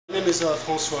My name is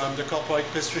François. I'm the corporate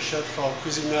pastry chef for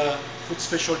Cuisine Food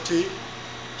Specialty.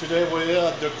 Today we're here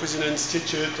at the Cuisine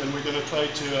Institute and we're going to try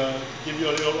to give you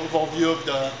a little overview of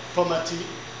the Pomati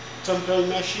tempering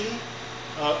machine.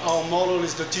 Our model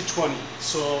is the T20.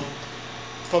 So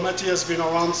Pomati has been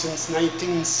around since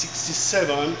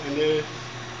 1967 and the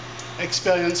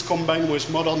experience combined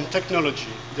with modern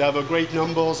technology. They have a great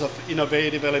numbers of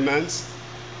innovative elements,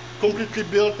 completely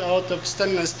built out of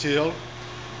stainless steel.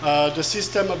 The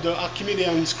system of the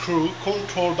Archimedean screw,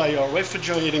 controlled by a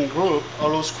refrigerating group,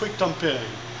 allows quick tempering.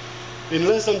 In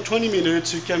less than 20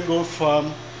 minutes, you can go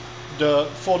from the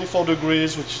 44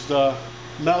 degrees, which is the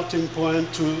melting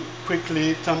point, to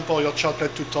quickly temper your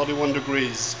chocolate to 31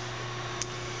 degrees.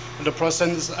 The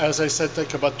process, as I said,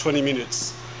 takes about 20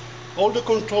 minutes. All the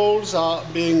controls are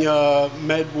being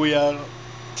made via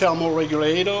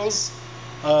thermoregulators.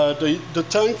 The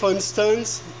tank, for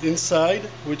instance, inside,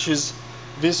 which is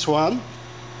this one,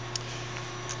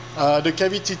 the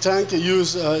cavity tank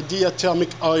uses diathermic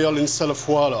oil instead of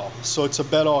water, so it's a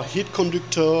better heat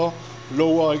conductor,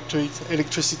 lower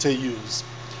electricity use.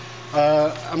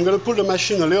 I'm going to pull the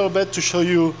machine a little bit to show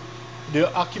you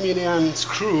the Archimedean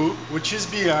screw, which is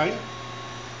behind,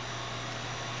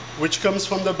 which comes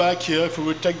from the back here. If we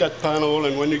would take that panel,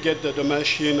 and when you get the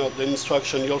machine or the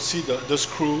instruction, you'll see the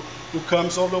screw who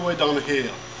comes all the way down here.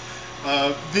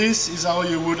 This is how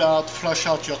you would flush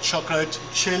out your chocolate,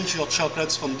 change your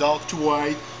chocolates from dark to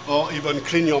white, or even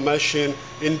clean your machine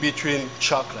in between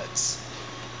chocolates.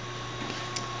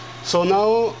 So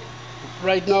now,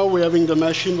 right now we're having the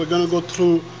machine. We're going to go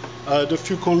through the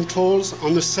few controls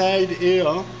on the side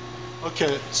here.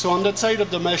 Okay, so on that side of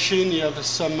the machine you have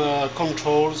some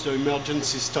controls, the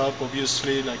emergency stop,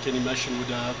 obviously, like any machine would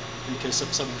have. In case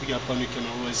of something happen, you can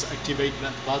always activate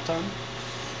that button.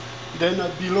 Then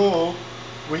below,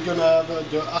 we're going to have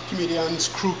the Archimedean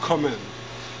screw command.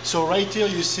 So right here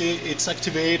you see it's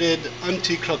activated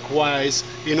anti-clockwise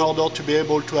in order to be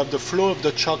able to have the flow of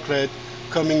the chocolate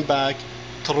coming back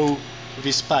through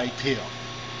this pipe here.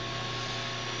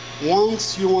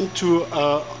 Once you want to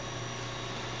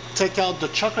take out the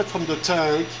chocolate from the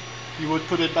tank, you would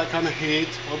put it back on heat,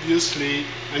 obviously,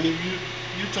 and you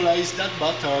utilize that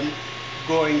button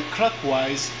going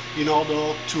clockwise in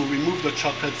order to remove the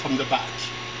chocolate from the back.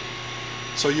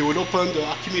 So you would open the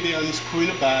Archimedean screw in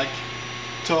the back,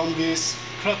 turn this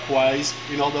clockwise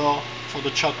in order for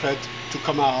the chocolate to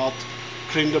come out,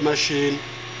 clean the machine,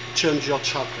 change your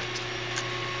chocolate.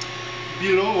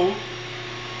 Below,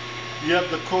 you have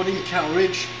the coding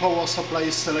carriage power supply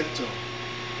selector.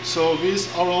 So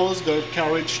this allows the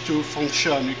carriage to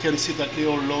function. You can see that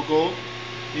little logo.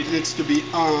 It needs to be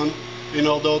on in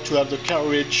order to have the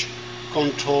carriage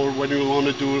control when you want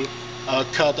to do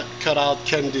cut out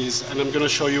candies. And I'm going to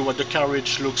show you what the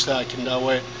carriage looks like, and that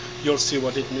way you'll see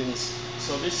what it means.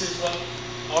 So this is what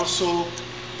also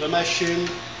the machine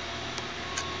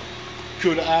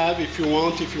could have if you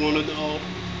want to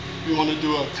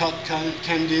do a cut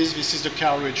candies. This is the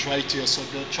carriage right here, so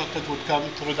the chocolate would come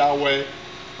through that way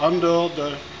under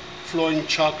the flowing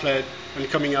chocolate and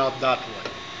coming out that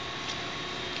way.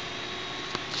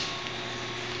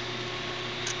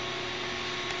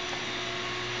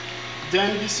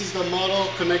 Then this is the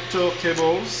motor connector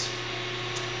cables.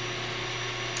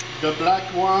 The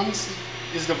black ones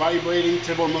is the vibrating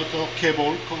table motor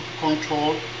cable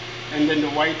control, and then the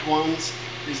white ones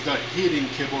is the heating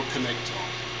cable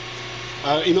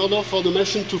connector. In order for the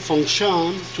machine to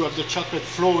function, to have the chocolate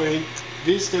flowing,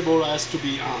 this table has to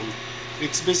be on.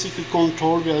 It's basically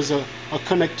controlled. There's a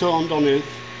connector underneath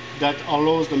that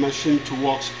allows the machine to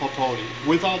work properly.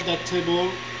 Without that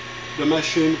table, the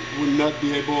machine will not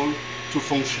be able to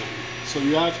function. So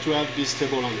you have to have this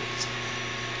table on it.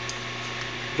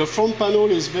 The front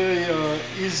panel is very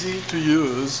easy to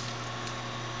use.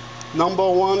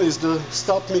 Number one is the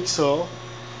start mixer.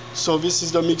 So this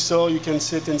is the mixer. You can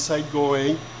see it inside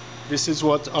going. This is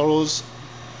what allows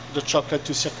the chocolate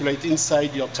to circulate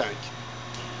inside your tank.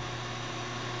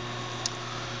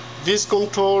 This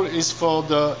control is for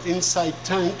the inside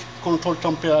tank control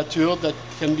temperature that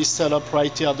can be set up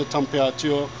right here at the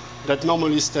temperature that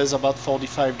normally stays about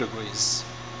 45 degrees.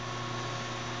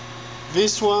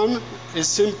 This one is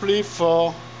simply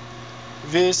for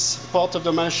this part of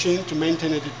the machine to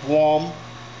maintain it warm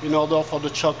in order for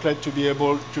the chocolate to be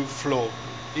able to flow.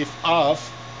 If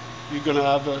off, you're going to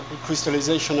have a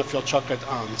crystallization of your chocolate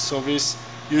on. So this,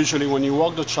 usually when you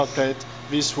work the chocolate,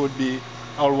 this would be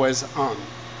always on.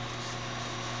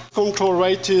 Control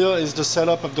right here is the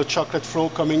setup of the chocolate flow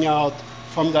coming out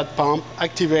from that pump.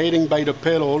 Activating by the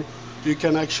pedal, you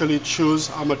can actually choose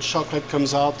how much chocolate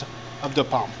comes out of the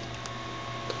pump.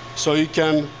 So you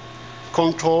can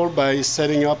control by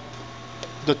setting up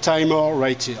the timer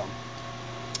right here.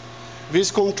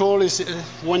 This control is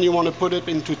when you want to put it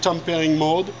into tempering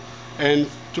mode, and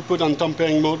to put on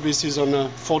tempering mode, this is on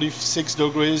 46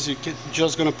 degrees. You're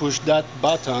just going to push that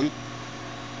button.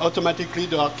 Automatically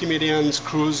the Archimedean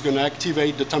screw is going to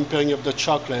activate the tempering of the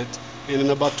chocolate in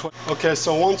about 20. Okay,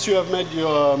 so once you have made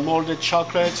your molded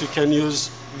chocolate, you can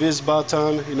use this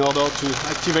button in order to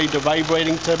activate the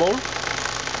vibrating table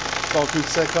for a few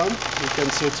seconds. You can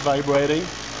see it's vibrating.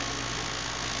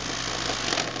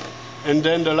 And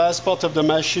then the last part of the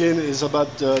machine is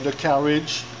about the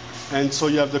carriage. And so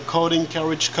you have the coating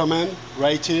carriage command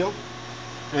right here.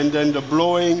 And then the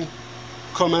blowing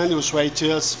command is right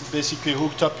here. It's basically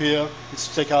hooked up here. It's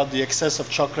to take out the excess of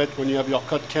chocolate when you have your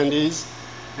cut candies.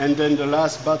 And then the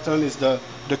last button is the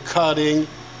cutting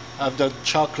of the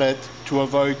chocolate to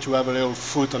avoid to have a little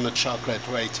foot on the chocolate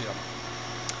right here.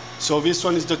 So this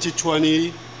one is the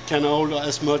T20, can hold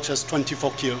as much as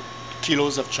 24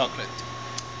 kilos of chocolate.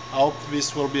 I hope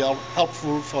this will be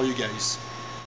helpful for you guys.